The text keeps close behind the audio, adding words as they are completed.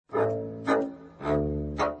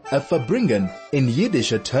A Farbrengen, in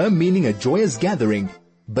Yiddish a term meaning a joyous gathering,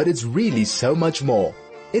 but it's really so much more.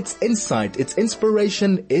 It's insight, it's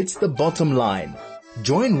inspiration, it's the bottom line.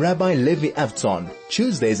 Join Rabbi Levi Avtzon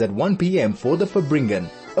Tuesdays at 1 p.m. for the Farbrengen,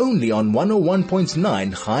 only on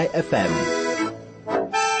 101.9 Chai FM.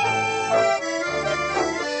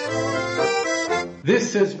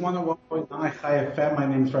 This is 101.9 Chai FM. My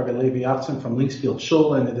name is Rabbi Levi Avtzon from Linksfield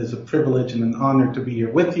Shul, and it is a privilege and an honor to be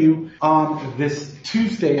here with you on this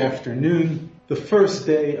Tuesday afternoon, the first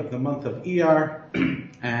day of the month of Iyar,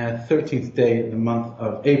 and 13th day of the month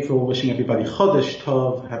of April. Wishing everybody Chodesh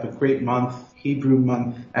Tov, have a great month, Hebrew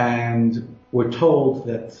month, and we're told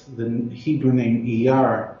that the Hebrew name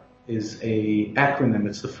Iyar is a acronym.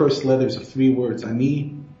 It's the first letters of three words,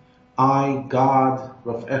 Ani, I, God,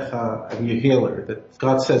 Raf'echa, I'm your healer. That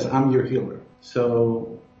God says, I'm your healer.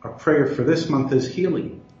 So our prayer for this month is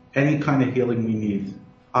healing. Any kind of healing we need.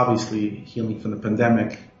 Obviously, healing from the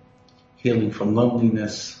pandemic, healing from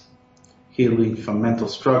loneliness, healing from mental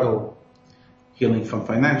struggle, healing from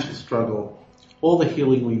financial struggle, all the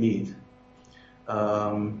healing we need.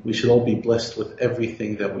 We should all be blessed with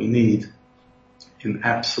everything that we need in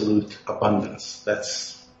absolute abundance.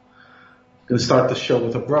 That's going to start the show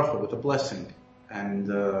with a bracha, with a blessing. And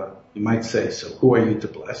you might say, so who are you to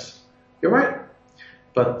bless? You're right.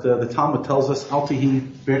 But the Talmud tells us, Al tihi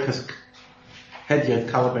birchas hedyed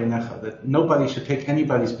kala beinecha, that nobody should take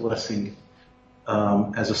anybody's blessing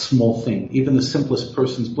as a small thing. Even the simplest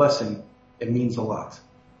person's blessing, it means a lot.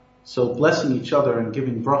 So blessing each other and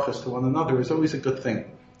giving brachas to one another is always a good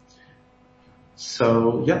thing.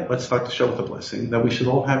 So yeah, let's start the show with a blessing, that we should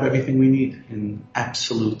all have everything we need in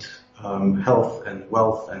absolute health and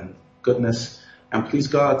wealth and goodness, and please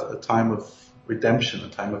God, a time of redemption, a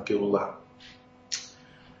time of Geulah.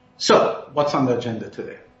 So, what's on the agenda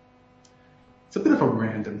today? It's a bit of a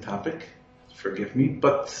random topic, forgive me,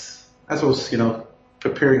 but as I was,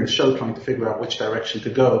 preparing the show, trying to figure out which direction to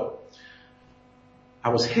go, I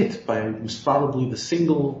was hit by most probably the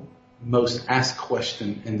single most asked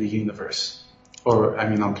question in the universe,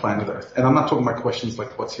 on planet Earth. And I'm not talking about questions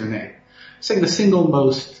like, what's your name? I'm saying the single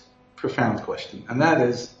most profound question, and that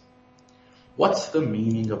is, what's the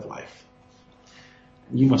meaning of life?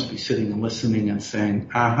 And you must be sitting and listening and saying,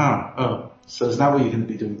 so is that what you're going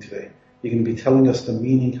to be doing today? You're going to be telling us the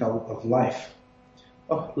meaning of life.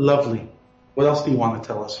 Oh, lovely. What else do you want to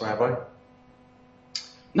tell us, Rabbi?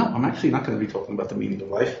 No, I'm actually not going to be talking about the meaning of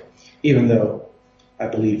life, even though I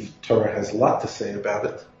believe Torah has a lot to say about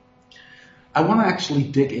it. I want to actually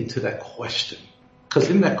dig into that question, because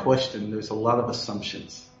in that question there's a lot of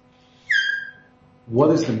assumptions.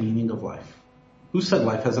 What is the meaning of life? Who said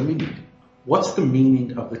life has a meaning? What's the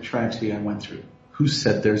meaning of the tragedy I went through? Who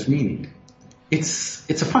said there's meaning? It's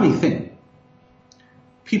a funny thing.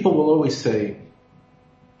 People will always say,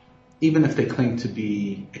 even if they claim to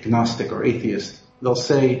be agnostic or atheist, they'll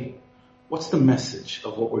say, what's the message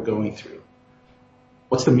of what we're going through?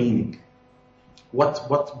 What's the meaning? What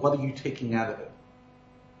are you taking out of it?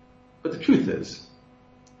 But the truth is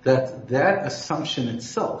that assumption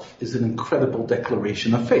itself is an incredible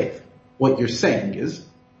declaration of faith. What you're saying is,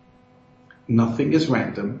 nothing is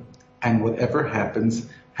random, and whatever happens,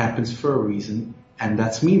 happens for a reason, and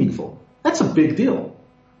that's meaningful. That's a big deal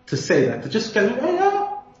to say that, to just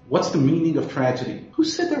go, what's the meaning of tragedy? Who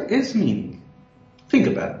said there is meaning? Think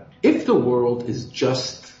about it. If the world is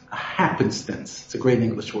just a happenstance, it's a great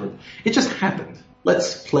English word, it just happened.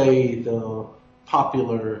 Let's play the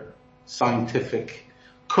popular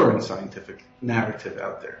current scientific narrative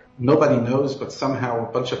out there. Nobody knows, but somehow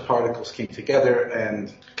a bunch of particles came together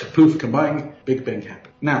and kapoof, combined, Big Bang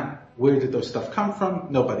happened. Now, where did those stuff come from?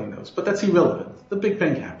 Nobody knows, but that's irrelevant. The Big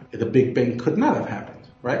Bang happened. The Big Bang could not have happened,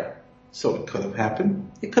 right? So it could have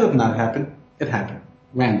happened. It could have not happened. It happened.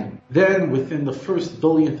 Random. Then within the first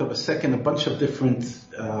billionth of a second, a bunch of different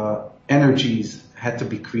energies had to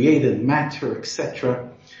be created, matter, etc.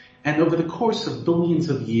 And over the course of billions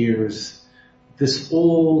of years, this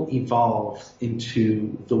all evolved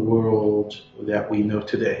into the world that we know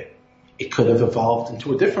today. It could have evolved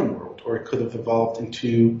into a different world, or it could have evolved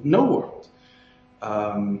into no world.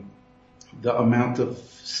 The amount of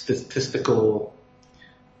statistical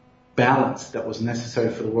balance that was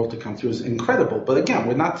necessary for the world to come through is incredible. But again,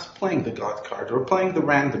 we're not playing the God card, we're playing the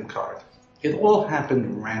random card. It all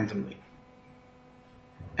happened randomly.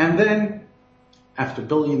 And then, after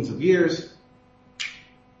billions of years,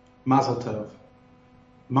 Mazel Tov,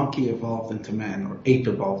 monkey evolved into man, or ape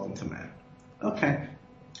evolved into man. Okay,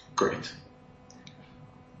 great.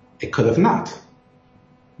 It could have not.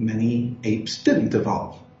 Many apes didn't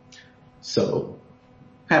evolve. So,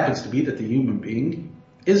 happens to be that the human being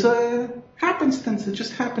is a happenstance that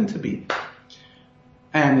just happened to be.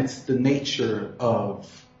 And it's the nature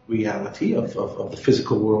of reality, of the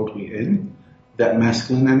physical world we're in, that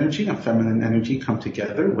masculine energy and feminine energy come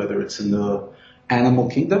together, whether it's in the animal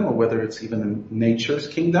kingdom or whether it's even in nature's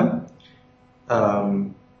kingdom,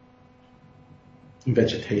 in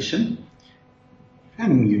vegetation,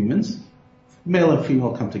 and in humans. Male and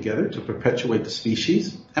female come together to perpetuate the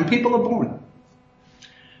species, and people are born.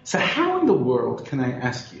 So how in the world, can I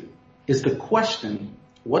ask you, is the question,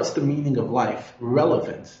 what's the meaning of life,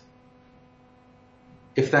 relevant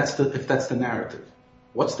if that's the narrative?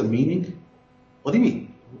 What's the meaning? What do you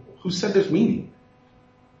mean? Who said there's meaning?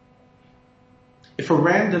 If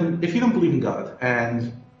you don't believe in God,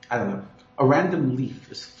 and I don't know, a random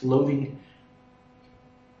leaf is floating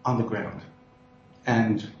on the ground,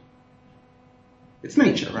 and it's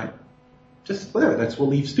nature, right? Just whatever, that's what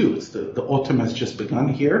leaves do. It's the autumn has just begun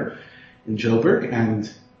here in Joburg,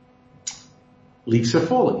 and leaves are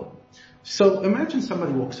falling. So imagine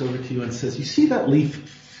somebody walks over to you and says, you see that leaf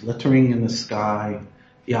flittering in the sky?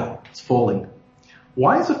 Yeah, it's falling.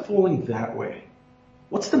 Why is it falling that way?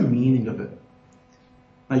 What's the meaning of it?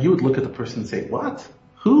 Now you would look at the person and say, what?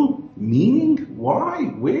 Who? Meaning? Why?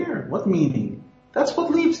 Where? What meaning? That's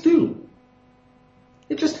what leaves do.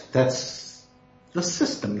 That's the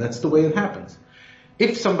system. That's the way it happens.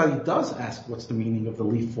 If somebody does ask what's the meaning of the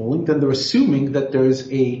leaf falling, then they're assuming that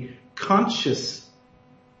there's a conscious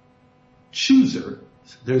chooser.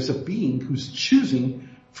 There's a being who's choosing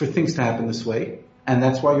for things to happen this way, and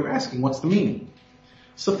that's why you're asking what's the meaning.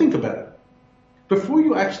 So think about it. Before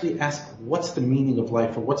you actually ask what's the meaning of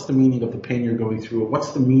life, or what's the meaning of the pain you're going through, or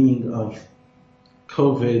what's the meaning of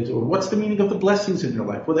COVID, or what's the meaning of the blessings in your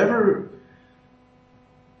life, whatever,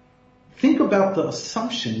 think about the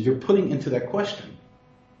assumption you're putting into that question.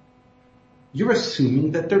 You're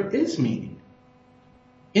assuming that there is meaning.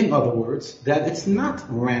 In other words, that it's not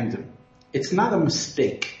random. It's not a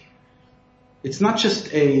mistake. It's not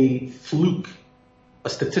just a fluke, a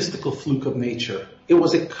statistical fluke of nature. It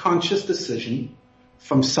was a conscious decision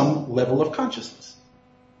from some level of consciousness,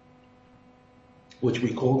 which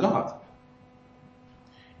we call God.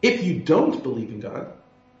 If you don't believe in God,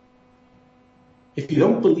 if you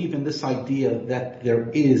don't believe in this idea that there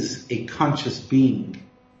is a conscious being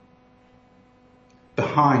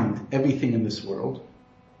behind everything in this world,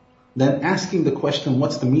 then asking the question,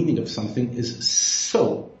 what's the meaning of something, is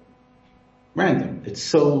so random. It's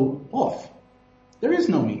so off. There is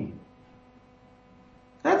no meaning.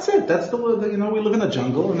 That's it. That's the way, we live in a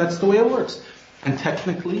jungle, and that's the way it works. And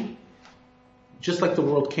technically, just like the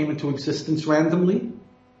world came into existence randomly,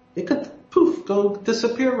 it could go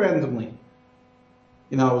disappear randomly.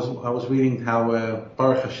 I was reading how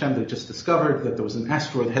Baruch Hashem, they just discovered that there was an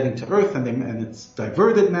asteroid heading to Earth, and it's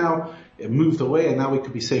diverted now. It moved away, and now we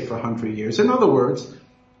could be safe for 100 years. In other words,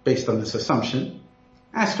 based on this assumption,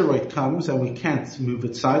 asteroid comes and we can't move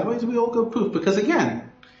it sideways, we all go poof. Because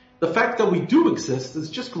again, the fact that we do exist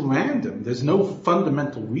is just random. There's no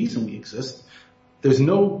fundamental reason we exist. There's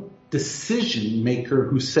no decision maker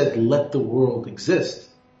who said, let the world exist.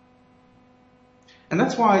 And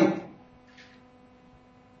that's why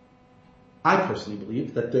I personally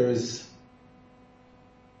believe that there's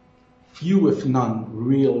few, if none,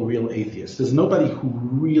 real atheists. There's nobody who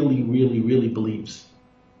really believes,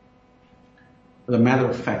 as a matter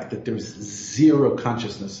of fact, that there's zero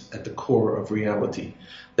consciousness at the core of reality,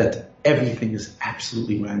 that everything is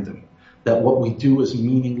absolutely random, that what we do is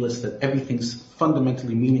meaningless, that everything's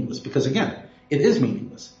fundamentally meaningless, because again, it is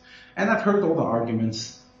meaningless. And I've heard all the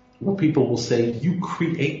arguments where people will say, you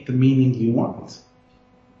create the meaning you want.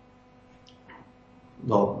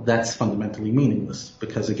 Well, that's fundamentally meaningless,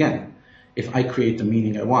 because again, if I create the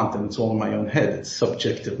meaning I want, then it's all in my own head. It's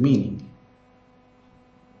subjective meaning.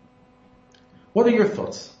 What are your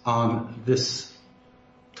thoughts on this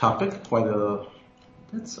topic? We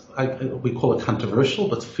call it controversial,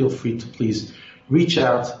 but feel free to please reach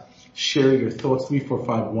out, share your thoughts,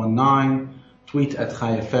 34519, tweet at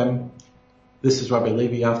Chai FM. This is Rabbi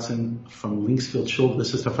Levi Avtzon from Linksfield Shul.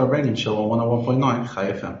 This is the Farbrengen Show on 101.9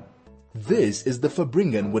 Chai FM. This is the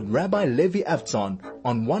Farbrengen with Rabbi Levi Avtzon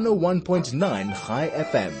on 101.9 Chai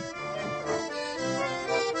FM.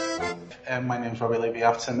 And my name is Rabbi Levi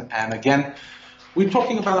Avtzon, and again, we're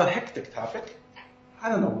talking about a hectic topic. I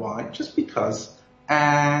don't know why, just because.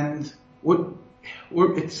 And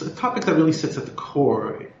it's a topic that really sits at the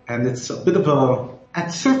core, and it's a bit of at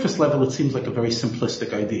surface level, it seems like a very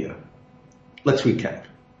simplistic idea. Let's recap.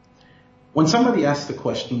 When somebody asks the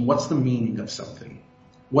question, what's the meaning of something?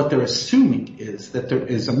 What they're assuming is that there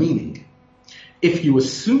is a meaning. If you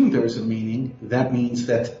assume there is a meaning, that means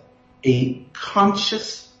that A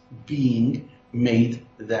conscious being made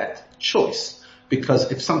that choice.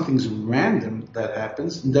 Because if something's random that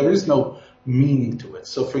happens, there is no meaning to it.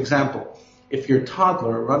 So for example, if your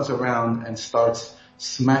toddler runs around and starts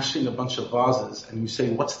smashing a bunch of vases and you say,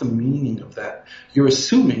 what's the meaning of that? You're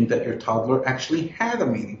assuming that your toddler actually had a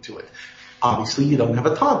meaning to it. Obviously, you don't have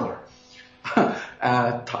a toddler.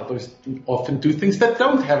 Toddlers often do things that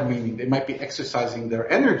don't have meaning. They might be exercising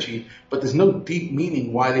their energy, but there's no deep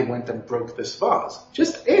meaning why they went and broke this vase.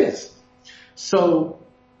 Just is. So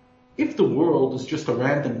if the world is just a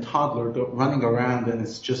random toddler running around and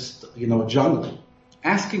it's just, a jungle,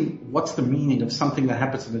 asking what's the meaning of something that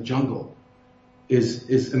happens in the jungle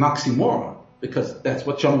is an oxymoron, because that's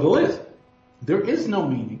what jungle is. There is no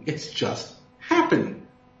meaning. It's just happening.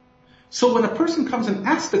 So when a person comes and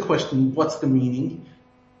asks the question, what's the meaning?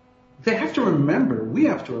 We have to remember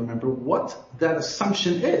what that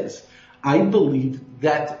assumption is. I believe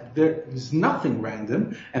that there is nothing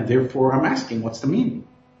random, and therefore I'm asking, what's the meaning?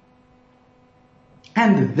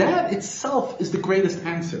 And that itself is the greatest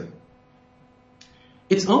answer.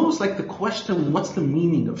 It's almost like the question, what's the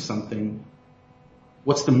meaning of something?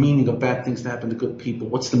 What's the meaning of bad things that happen to good people?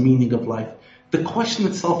 What's the meaning of life? The question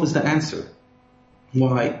itself is the answer.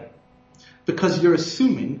 Why? Because you're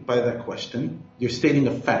assuming by that question, you're stating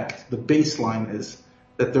a fact. The baseline is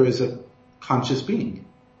that there is a conscious being.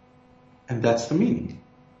 And that's the meaning.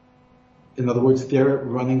 In other words, they're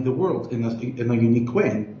running the world in a unique way.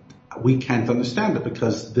 And we can't understand it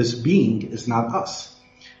because this being is not us.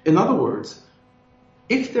 In other words,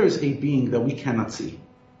 if there's a being that we cannot see,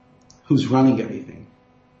 who's running everything,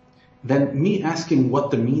 then me asking what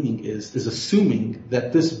the meaning is assuming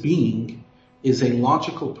that this being is a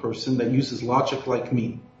logical person that uses logic like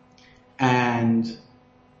me. And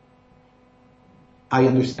I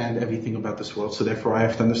understand everything about this world, so therefore I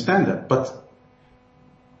have to understand that. But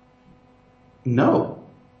no.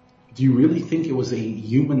 Do you really think it was a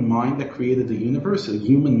human mind that created the universe? A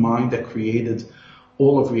human mind that created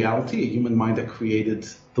all of reality? A human mind that created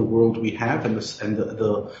the world we have and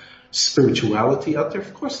the spirituality out there?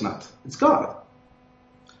 Of course not. It's God.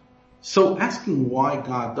 So asking why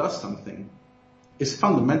God does something is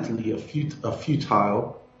fundamentally a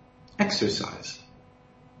futile exercise.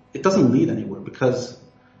 It doesn't lead anywhere, because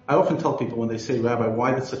I often tell people when they say, Rabbi,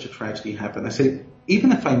 why did such a tragedy happen? I say,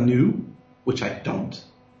 even if I knew, which I don't,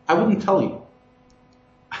 I wouldn't tell you.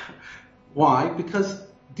 Why? Because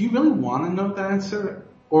do you really want to know the answer,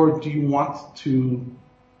 or do you want to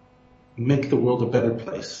make the world a better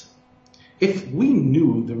place? If we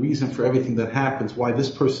knew the reason for everything that happens, why this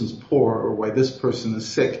person's poor or why this person is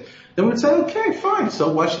sick, then we'd say, okay, fine.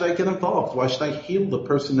 So why should I get involved? Why should I heal the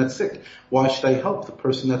person that's sick? Why should I help the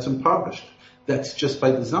person that's impoverished? That's just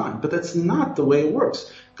by design. But that's not the way it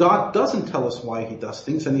works. God doesn't tell us why he does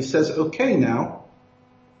things, and he says, okay, now,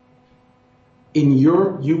 in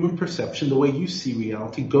your human perception, the way you see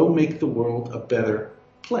reality, go make the world a better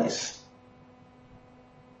place.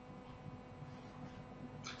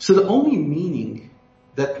 So the only meaning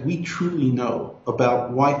that we truly know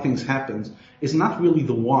about why things happen is not really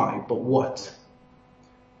the why, but what.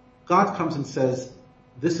 God comes and says,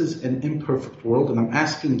 this is an imperfect world, and I'm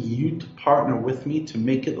asking you to partner with me to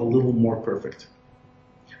make it a little more perfect.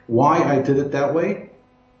 Why I did it that way?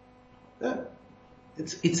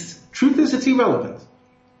 Truth is, it's irrelevant.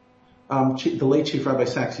 The late Chief Rabbi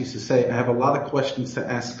Sachs used to say, I have a lot of questions to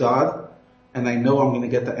ask God, and I know I'm going to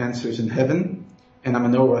get the answers in heaven, and I'm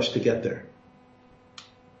in no rush to get there.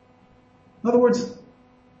 In other words,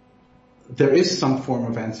 there is some form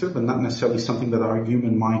of answer, but not necessarily something that our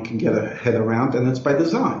human mind can get a head around, and it's by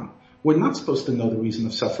design. We're not supposed to know the reason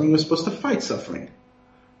of suffering. We're supposed to fight suffering.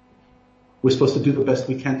 We're supposed to do the best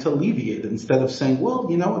we can to alleviate it, instead of saying, well,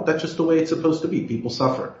 you know what, that's just the way it's supposed to be. People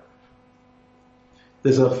suffer.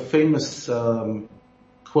 There's a famous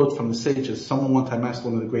quote from the sages. Someone one time asked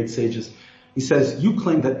one of the great sages, he says, you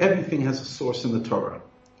claim that everything has a source in the Torah.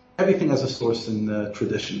 Everything has a source in the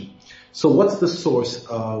tradition. So what's the source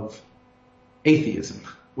of atheism?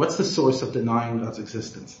 What's the source of denying God's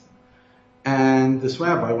existence? And this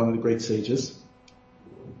rabbi, one of the great sages,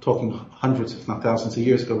 talking hundreds, if not thousands of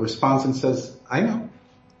years ago, responds and says, I know.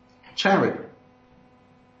 Charity.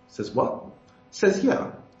 Says what? Says,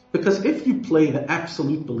 yeah. Because if you play the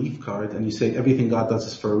absolute belief card and you say everything God does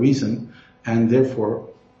is for a reason, and therefore,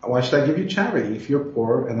 why should I give you charity? If you're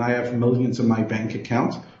poor and I have millions in my bank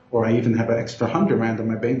account, or I even have an extra 100 rand in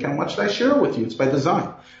my bank account, why should I share it with you? It's by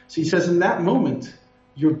design. So he says in that moment,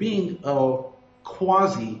 you're being a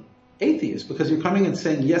quasi-atheist, because you're coming and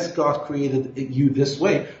saying, yes, God created you this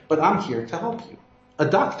way, but I'm here to help you. A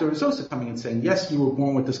doctor is also coming and saying, yes, you were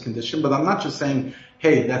born with this condition, but I'm not just saying,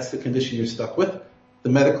 hey, that's the condition you're stuck with. The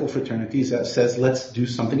medical fraternity says, let's do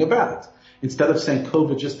something about it. Instead of saying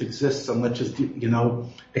COVID just exists and let's just,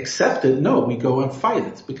 accept it, no, we go and fight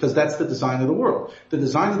it because that's the design of the world. The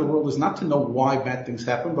design of the world is not to know why bad things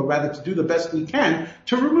happen, but rather to do the best we can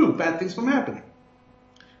to remove bad things from happening.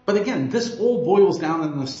 But again, this all boils down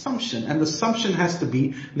in an assumption, and the assumption has to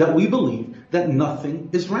be that we believe that nothing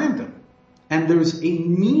is random. And there's a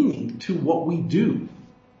meaning to what we do.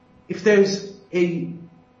 If there's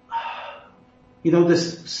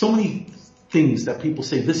there's so many things that people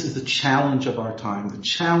say, this is the challenge of our time, the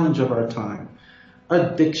challenge of our time.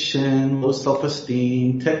 Addiction, low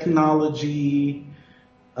self-esteem, technology,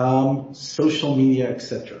 social media,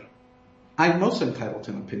 etc. I'm most entitled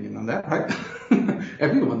to an opinion on that, right?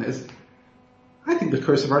 Everyone is. I think the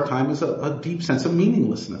curse of our time is a deep sense of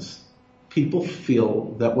meaninglessness. People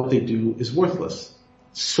feel that what they do is worthless.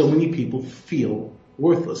 So many people feel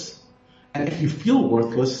worthless. And if you feel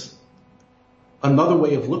worthless, another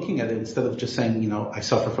way of looking at it, instead of just saying, I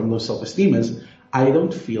suffer from low self-esteem, is I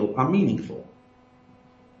don't feel I'm meaningful.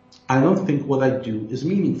 I don't think what I do is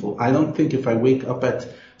meaningful. I don't think if I wake up at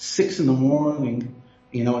 6 a.m,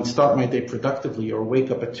 and start my day productively, or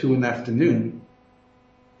wake up at 2 p.m,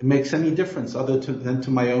 it makes any difference than to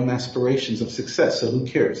my own aspirations of success. So who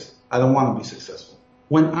cares? I don't want to be successful.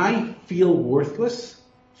 When I feel worthless,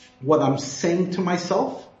 what I'm saying to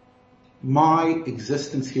myself, my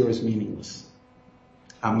existence here is meaningless.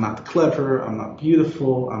 I'm not clever, I'm not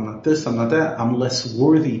beautiful, I'm not this, I'm not that, I'm less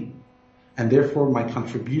worthy. And therefore my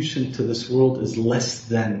contribution to this world is less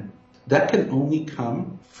than. That can only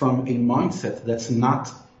come from a mindset that's not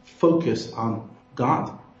focused on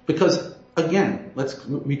God. Because again, let's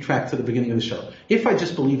retract to the beginning of the show. If I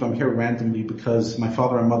just believe I'm here randomly because my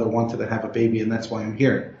father and mother wanted to have a baby and that's why I'm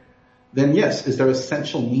here, then yes, is there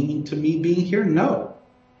essential meaning to me being here? No.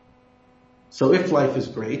 So if life is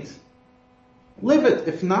great, live it.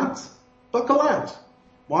 If not, buckle out.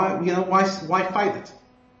 Why fight it?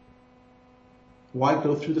 Why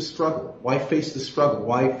go through the struggle? Why face the struggle?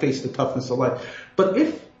 Why face the toughness of life? But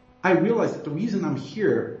if I realize that the reason I'm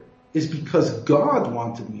here is because God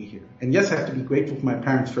wanted me here, and yes, I have to be grateful for my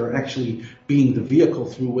parents for actually being the vehicle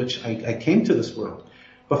through which I came to this world.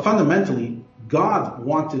 But fundamentally, God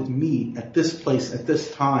wanted me at this place, at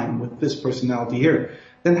this time, with this personality here.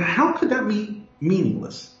 Then how could that be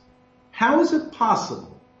meaningless? How is it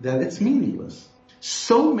possible that it's meaningless?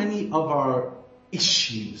 So many of our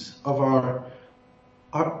issues, of our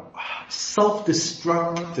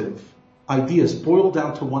self-destructive ideas boil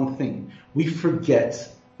down to one thing. We forget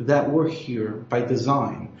that we're here by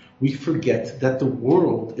design. We forget that the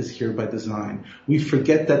world is here by design. We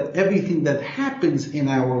forget that everything that happens in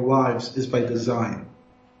our lives is by design.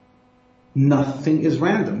 Nothing is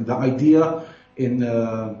random. The idea in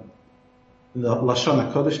the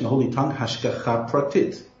Lashon HaKodesh, in the Holy Tongue, Hashgacha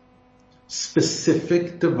Pratit,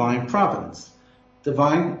 specific divine providence.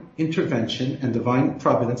 Divine intervention and divine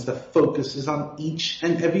providence that focuses on each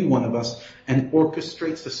and every one of us and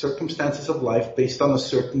orchestrates the circumstances of life based on a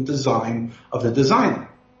certain design of the designer.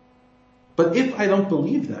 But if I don't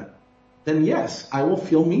believe that, then yes, I will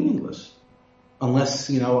feel meaningless.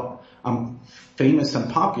 Unless, I'm famous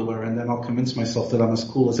and popular, and then I'll convince myself that I'm as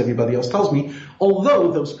cool as everybody else tells me,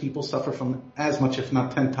 although those people suffer from as much, if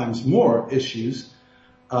not 10 times more issues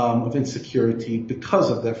of insecurity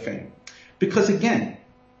because of their fame. Because again,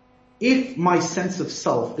 if my sense of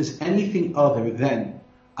self is anything other than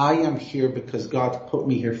I am here because God put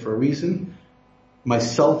me here for a reason, my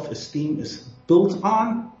self-esteem is built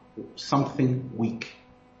on something weak,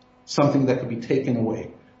 something that could be taken away.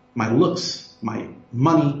 My looks, my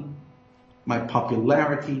money, my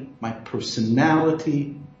popularity, my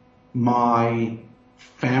personality, my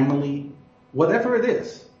family, whatever it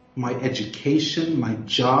is, my education, my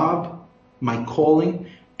job, my calling,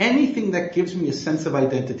 anything that gives me a sense of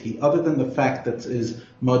identity other than the fact that is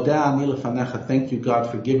Modeh ani lefanecha, thank you God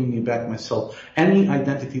for giving me back my soul. Any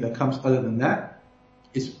identity that comes other than that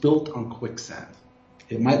is built on quicksand.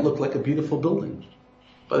 It might look like a beautiful building,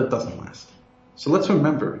 but it doesn't last. So let's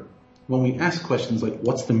remember, when we ask questions like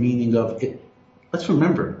what's the meaning of it, let's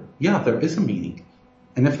remember, there is a meaning.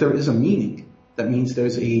 And if there is a meaning, that means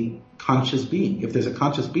there's a conscious being. If there's a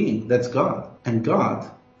conscious being, that's God. And God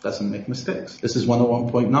doesn't make mistakes. This is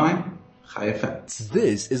 101.9 Chai FM.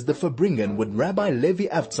 This is the Farbrengen with Rabbi Levi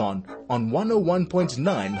Avtzon on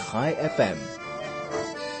 101.9 Chai FM.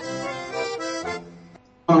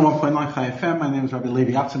 101.9 Chai FM. My name is Rabbi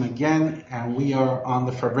Levi Avtzon again, and we are on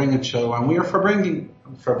the Farbrengen show, and we are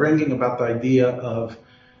Farbrengen about the idea of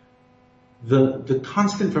The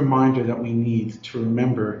constant reminder that we need to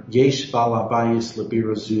remember, Yesh Bal Abayis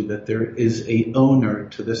Labirazu, that there is a owner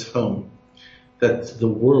to this home, that the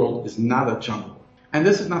world is not a jungle. And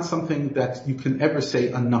this is not something that you can ever say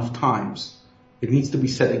enough times. It needs to be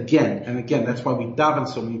said again and again. That's why we daven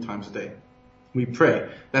so many times a day. We pray.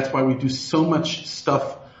 That's why we do so much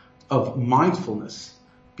stuff of mindfulness,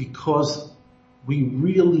 because we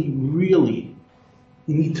really, really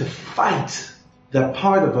need to fight that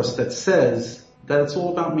part of us that says that it's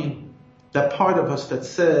all about me. That part of us that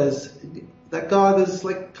says that God is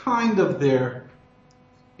like kind of there,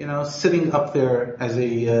 sitting up there as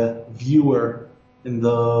a viewer in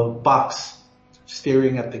the box,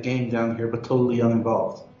 staring at the game down here, but totally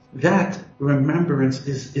uninvolved. That remembrance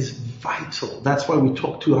is vital. That's why we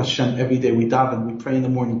talk to Hashem every day. We daven, we pray in the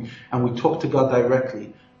morning, and we talk to God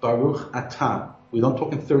directly. Baruch Atah. We don't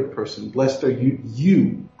talk in third person. Blessed are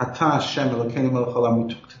you. Atah Hashem Elokeinu melech haolam.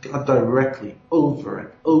 We talk to God directly, over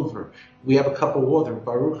and over. We have a cup of water.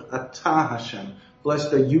 Baruch Atah Hashem.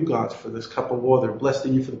 Blessed are you, God, for this cup of water. Blessed are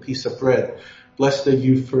you for the piece of bread. Blessed are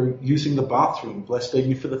you for using the bathroom. Blessed are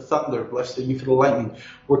you for the thunder. Blessed are you for the lightning.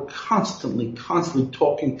 We're constantly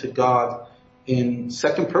talking to God in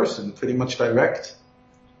second person, pretty much direct.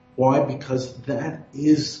 Why? Because that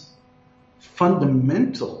is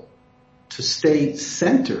fundamental to stay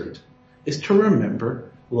centered, is to remember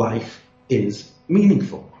life is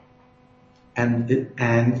meaningful. And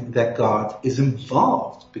that God is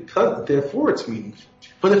involved, because therefore it's meaningful.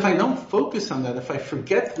 But if I don't focus on that, if I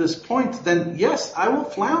forget this point, then yes, I will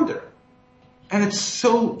flounder. And it's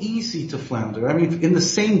so easy to flounder. I mean, in the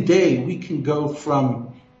same day, we can go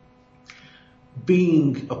from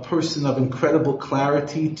being a person of incredible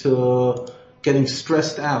clarity to getting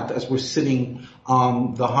stressed out as we're sitting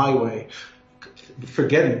on the highway,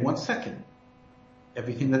 forgetting 1 second,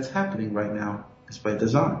 everything that's happening right now is by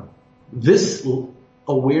design. This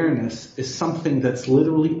awareness is something that's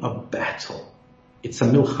literally a battle. It's a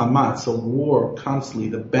milchama, it's a war constantly,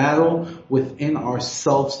 the battle within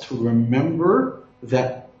ourselves to remember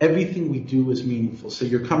that everything we do is meaningful. So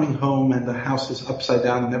you're coming home and the house is upside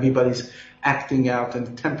down and everybody's acting out and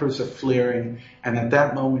the tempers are flaring, and at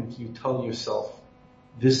that moment you tell yourself,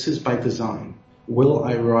 this is by design. Will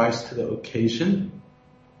I rise to the occasion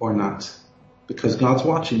or not? Because God's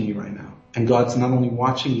watching me right now. And God's not only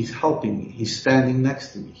watching, He's helping me. He's standing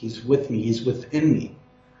next to me. He's with me. He's within me.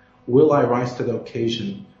 Will I rise to the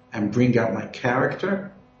occasion and bring out my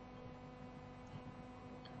character?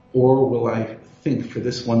 Or will I think for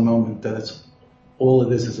this one moment that it's all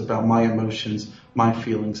it is about my emotions, my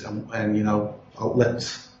feelings, and I'll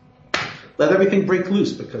let everything break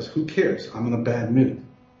loose, because who cares? I'm in a bad mood.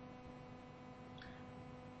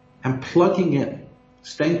 And plugging in,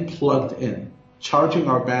 staying plugged in, charging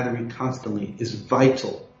our battery constantly is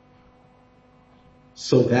vital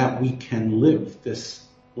so that we can live this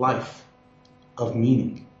life of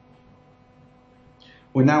meaning.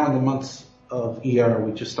 We're now in the months of Iyar.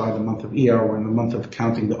 We just started the month of Iyar. We're in the month of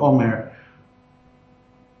counting the Omer.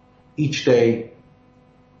 Each day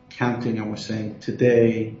counting, and we're saying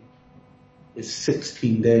today is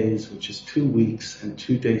 16 days, which is 2 weeks and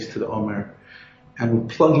 2 days to the Omer. And we're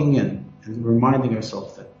plugging in and reminding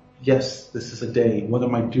ourselves that, yes, this is a day. What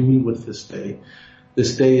am I doing with this day?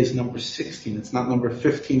 This day is number 16. It's not number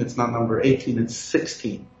 15. It's not number 18. It's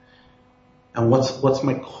 16. And what's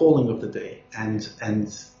my calling of the day? And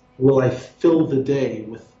will I fill the day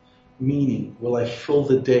with meaning? Will I fill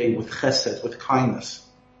the day with chesed, with kindness?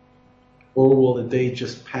 Or will the day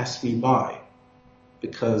just pass me by?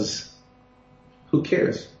 Because who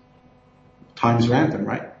cares? Time's random,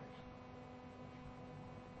 right?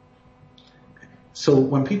 So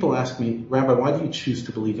when people ask me, Rabbi, why do you choose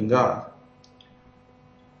to believe in God?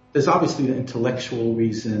 There's obviously the intellectual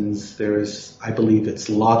reasons. I believe it's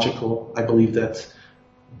logical. I believe that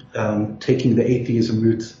taking the atheism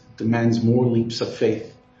route demands more leaps of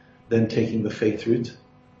faith than taking the faith route.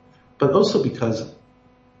 But also because,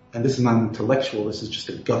 and this is not intellectual, this is just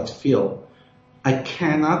a gut feel, I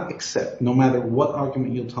cannot accept, no matter what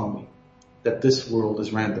argument you'll tell me, that this world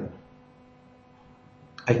is random.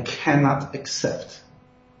 I cannot accept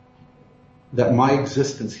that my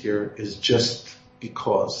existence here is just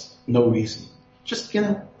because, no reason. Just,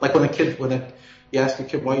 like when you ask a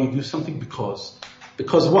kid why you do something, because.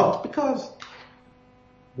 Because what? Because.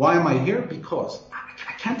 Why am I here? Because.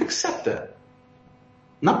 I can't accept that.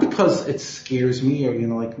 Not because it scares me or,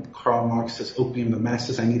 like Karl Marx says, opium the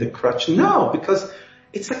masses, I need a crutch. No, because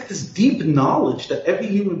it's like this deep knowledge that every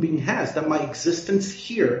human being has, that my existence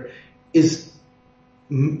here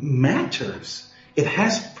matters. It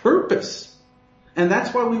has purpose. And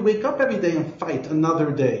that's why we wake up every day and fight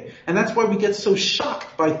another day. And that's why we get so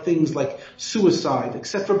shocked by things like suicide,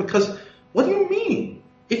 etc. Because what do you mean?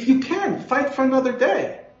 If you can, fight for another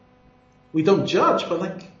day. We don't judge,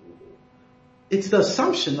 but it's the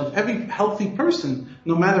assumption of every healthy person,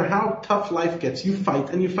 no matter how tough life gets, you fight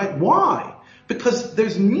and you fight. Why? Because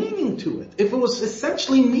there's meaning to it. If it was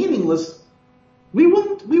essentially meaningless, we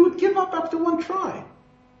would give up after one try.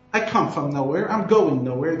 I come from nowhere. I'm going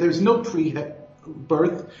nowhere. There's no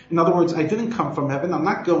pre-birth. In other words, I didn't come from heaven. I'm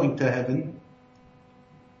not going to heaven.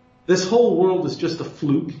 This whole world is just a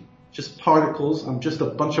fluke, just particles. I'm just a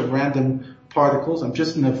bunch of random particles. I'm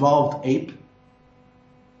just an evolved ape.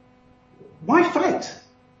 Why fight?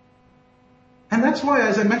 And that's why,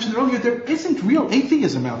 as I mentioned earlier, there isn't real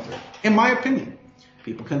atheism out there, in my opinion.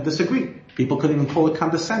 People can disagree. People could even call it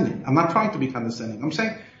condescending. I'm not trying to be condescending. I'm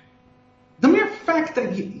saying the mere fact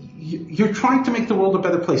that you're trying to make the world a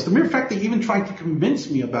better place, the mere fact that you're even trying to convince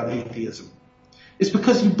me about atheism, is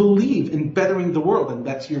because you believe in bettering the world, and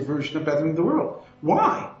that's your version of bettering the world.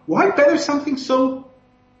 Why? Why better something so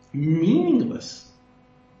meaningless?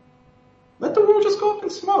 Let the world just go up in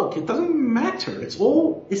smoke. It doesn't matter. It's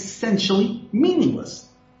all essentially meaningless.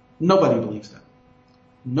 Nobody believes that.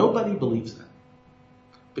 Nobody believes that.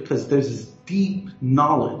 Because there's this deep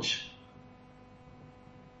knowledge,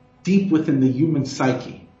 deep within the human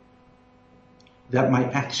psyche, that my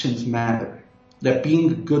actions matter. That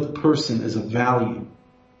being a good person is a value.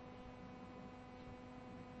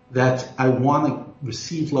 That I want to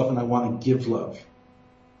receive love and I want to give love.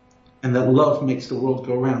 And that love makes the world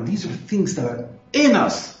go around. These are things that are in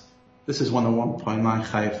us. This is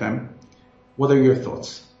 101.9 Chai FM. What are your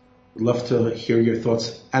thoughts? We'd love to hear your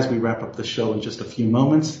thoughts as we wrap up the show in just a few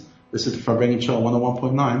moments. This is the Farbrengen Show on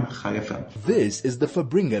 101.9 Chai FM. This is the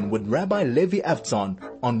Farbrengen with Rabbi Levi Avtzon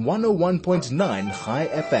on 101.9 Chai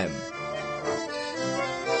FM.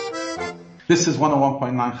 This is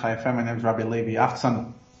 101.9 Chai FM. My name is Rabbi Levi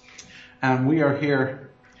Avtzon. And we are here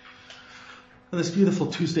on this beautiful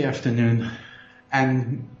Tuesday afternoon.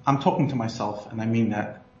 And I'm talking to myself, and I mean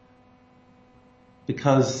that.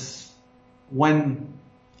 Because when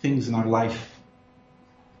things in our life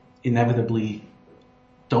inevitably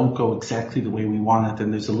don't go exactly the way we want it,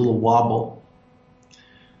 and there's a little wobble.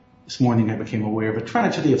 This morning I became aware of a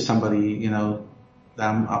tragedy of somebody, that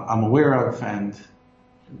I'm aware of, and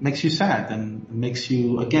it makes you sad, and it makes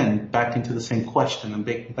you, again, back into the same question and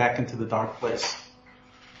back into the dark place.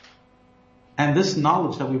 And this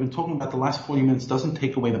knowledge that we've been talking about the last 40 minutes doesn't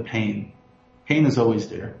take away the pain. Pain is always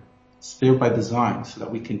there. It's there by design so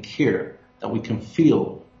that we can care, that we can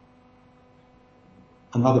feel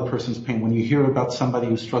another person's pain. When you hear about somebody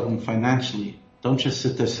who's struggling financially, don't just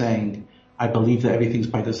sit there saying, I believe that everything's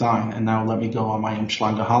by design and now let me go on my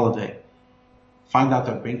Umschlanger holiday. Find out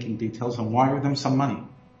their banking details and wire them some money.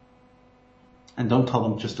 And don't tell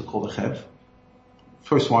them just to call the Chev.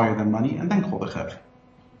 First wire them money and then call the Chev.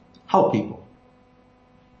 Help people.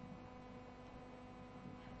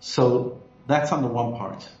 So that's on the one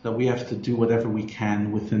part, that we have to do whatever we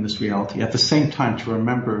can within this reality. At the same time, to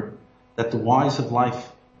remember that the whys of life,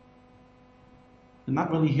 they're not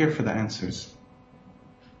really here for the answers.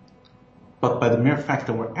 But by the mere fact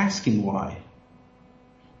that we're asking why,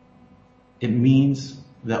 it means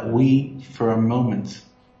that we, for a moment,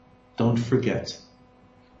 don't forget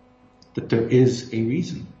that there is a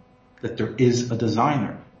reason, that there is a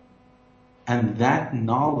designer. And that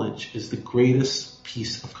knowledge is the greatest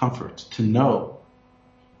piece of comfort, to know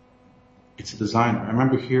it's a designer. I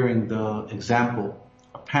remember hearing the example,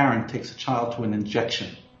 a parent takes a child to an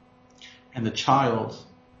injection, and the child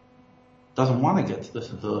doesn't want to get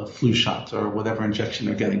the flu shot or whatever injection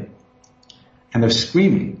they're getting. And they're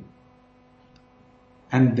screaming.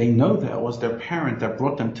 And they know that it was their parent that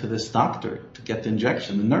brought them to this doctor to get the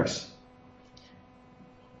injection, the nurse.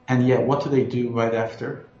 And yet, what do right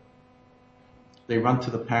after? They run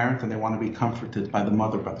to the parent and they want to be comforted by the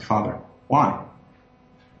mother, by the father. Why?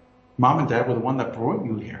 Mom and dad were the one that brought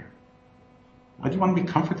you here. Why do you want to be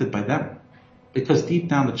comforted by them? Because deep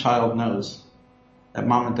down the child knows that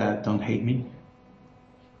mom and dad don't hate me.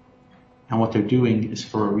 And what they're doing is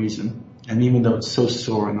for a reason. And even though it's so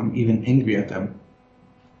sore and I'm even angry at them,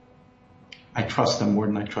 I trust them more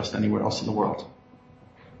than I trust anywhere else in the world.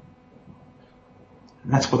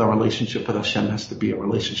 And that's what our relationship with Hashem has to be, a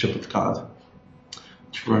relationship with God.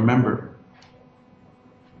 To remember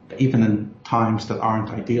that even in times that aren't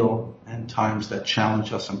ideal and times that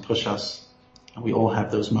challenge us and push us, and we all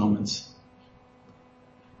have those moments,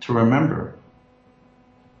 to remember,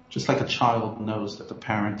 just like a child knows that the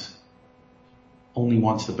parent only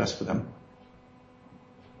wants the best for them,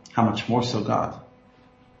 how much more so God?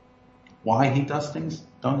 Why he does things?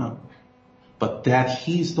 Don't know. But that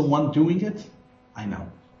he's the one doing it, I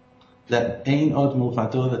know. That Ein Od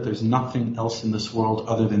Milvado, that there's nothing else in this world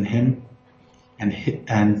other than him,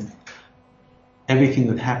 and everything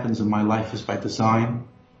that happens in my life is by design.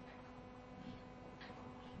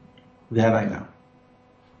 That I know.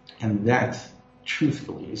 And that,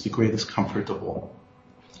 truthfully, is the greatest comfort of all.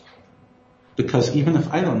 Because even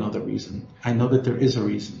if I don't know the reason, I know that there is a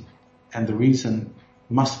reason. And the reason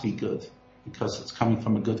must be good, because it's coming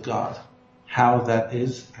from a good God. How that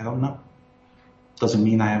is, I don't know. Doesn't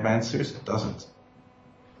mean I have answers, it doesn't.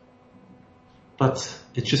 But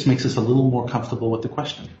it just makes us a little more comfortable with the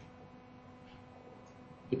question.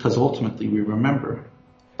 Because ultimately we remember,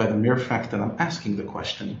 by the mere fact that I'm asking the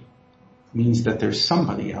question, means that there's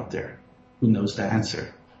somebody out there who knows the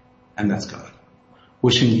answer, and that's God.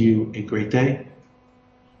 Wishing you a great day.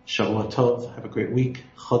 Shavua Tov, have a great week.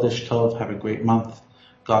 Chodesh Tov, have a great month.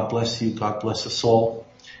 God bless you, God bless us all.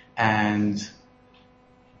 And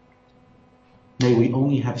may we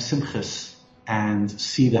only have simchas and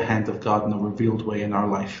see the hand of God in a revealed way in our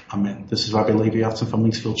life. Amen. This is Rabbi Levi Avtzon from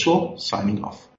Linksfield Shul, signing off.